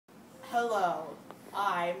Hello,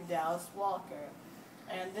 I'm Dallas Walker,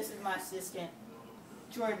 and this is my assistant,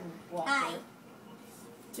 Jordan Walker. Hi.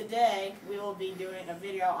 Today, we will be doing a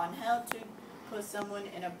video on how to put someone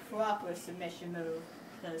in a proper submission move,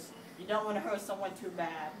 because you don't want to hurt someone too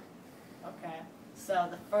bad. Okay, so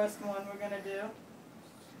the first one we're going to do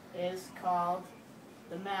is called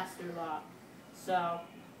the master lock. So,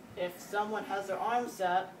 if someone has their arms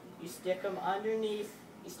up, you stick them underneath,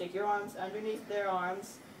 you stick your arms underneath their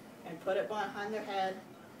arms, and put it behind their head,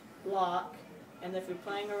 lock, and if you're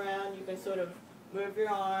playing around, you can sort of move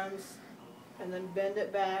your arms, and then bend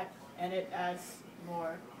it back, and it adds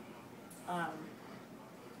more,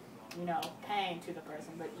 pain to the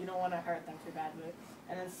person, but you don't want to hurt them too badly.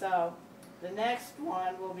 And then so, the next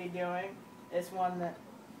one we'll be doing is one that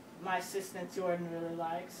my assistant Jordan really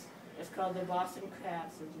likes. It's called the Boston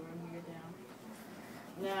Crab, so Jordan, you're down.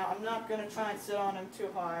 Now, I'm not going to try and sit on them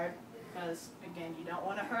too hard, because, again, you don't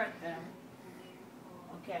want to hurt them.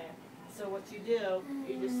 Okay, so what you do,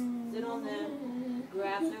 you just sit on them,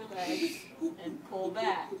 grab their legs, and pull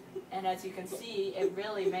back. And as you can see, it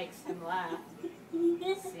really makes them laugh.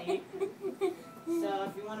 See? So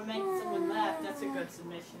if you want to make someone laugh, that's a good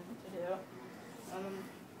submission to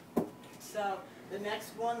do. So the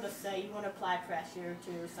next one, let's say you want to apply pressure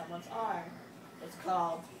to someone's arm. It's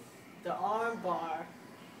called the arm bar.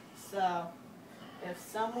 So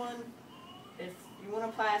if you want to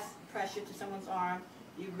apply pressure to someone's arm,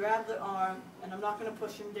 you grab the arm, and I'm not going to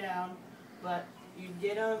push him down, but you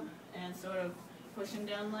get him and sort of push him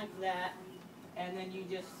down like that, and then you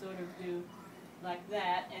just sort of do like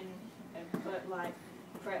that, and put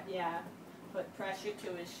put pressure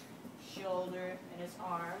to his shoulder and his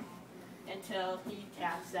arm until he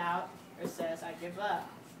taps out or says, "I give up."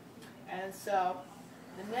 And so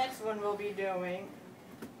the next one we'll be doing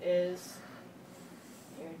is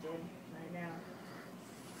right now.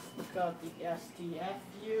 It's called the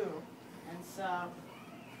STFU. And so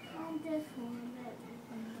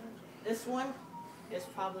this one is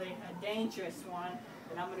probably a dangerous one,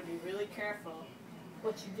 and I'm going to be really careful.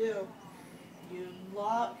 What you do, you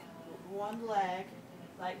lock one leg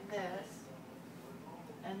like this,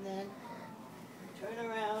 and then turn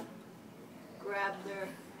around, grab their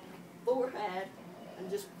forehead, and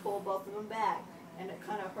just pull both of them back. And it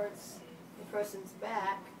kind of hurts the person's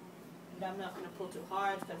back. And I'm not going to pull too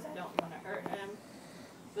hard because I don't want to hurt him.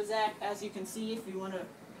 But that, as you can see, if you want to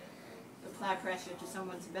apply pressure to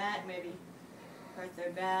someone's back, maybe hurt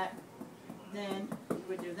their back, then you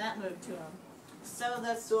would do that move to them. So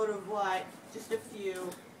that's sort of like just a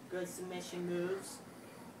few good submission moves.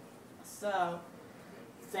 So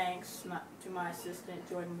thanks to my assistant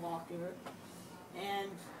Jordan Walker,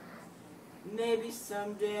 and maybe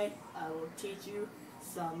someday I will teach you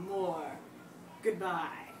some more.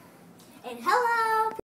 Goodbye. And hello!